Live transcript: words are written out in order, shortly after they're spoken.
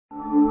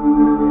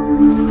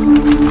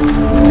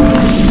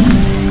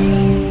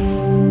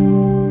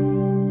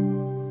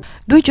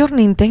2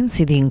 giorni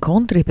intensi di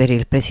incontri per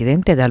il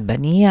presidente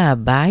d'Albania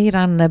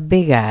Bayram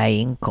Begay,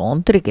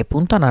 incontri che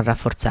puntano a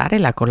rafforzare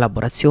la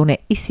collaborazione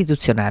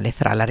istituzionale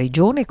fra la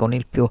regione con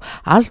il più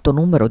alto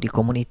numero di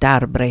comunità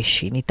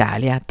arbresci in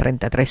Italia,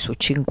 33 su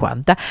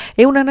 50,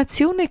 e una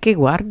nazione che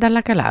guarda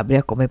la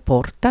Calabria come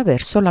porta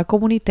verso la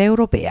comunità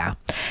europea.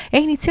 È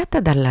iniziata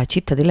dalla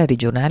cittadella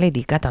regionale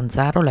di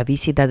Catanzaro la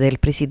visita del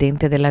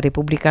presidente della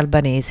Repubblica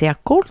albanese,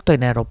 accolto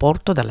in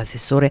aeroporto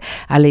dall'assessore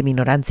alle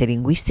minoranze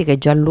linguistiche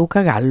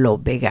Gianluca Gallo.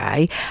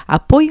 Begay ha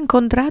poi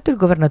incontrato il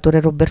governatore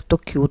Roberto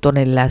Chiuto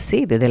nella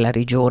sede della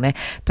regione,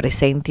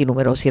 presenti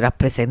numerosi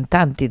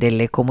rappresentanti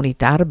delle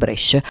comunità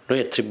arbresce. Noi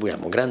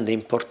attribuiamo grande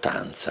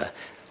importanza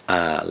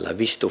alla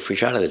visita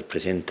ufficiale del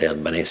presidente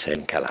albanese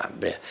in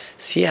Calabria,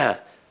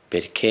 sia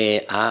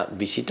perché ha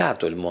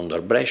visitato il mondo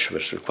arbrescio,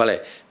 verso il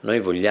quale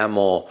noi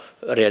vogliamo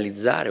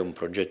realizzare un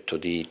progetto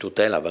di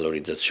tutela,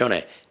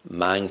 valorizzazione,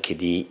 ma anche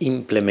di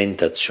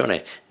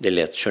implementazione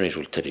delle azioni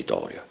sul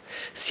territorio,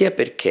 sia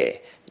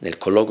perché nel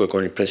colloquio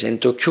con il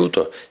presidente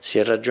Occhiuto si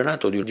è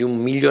ragionato di un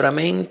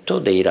miglioramento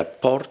dei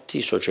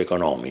rapporti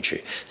socio-economici,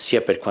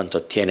 sia per quanto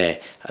attiene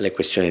alle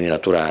questioni di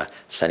natura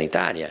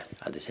sanitaria,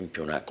 ad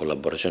esempio una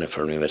collaborazione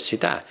fra le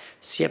università,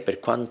 sia per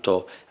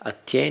quanto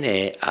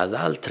attiene ad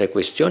altre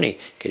questioni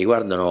che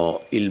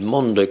riguardano il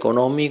mondo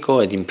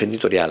economico ed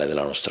imprenditoriale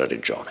della nostra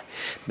regione.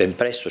 Ben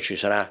presto ci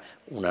sarà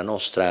una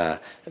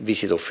nostra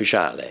visita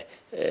ufficiale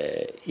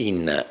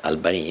in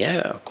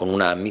Albania con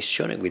una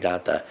missione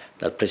guidata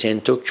dal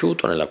presidente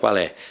Occhiuto, nella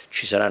quale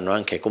ci saranno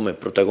anche come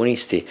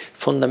protagonisti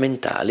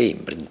fondamentali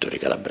imprenditori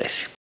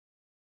calabresi.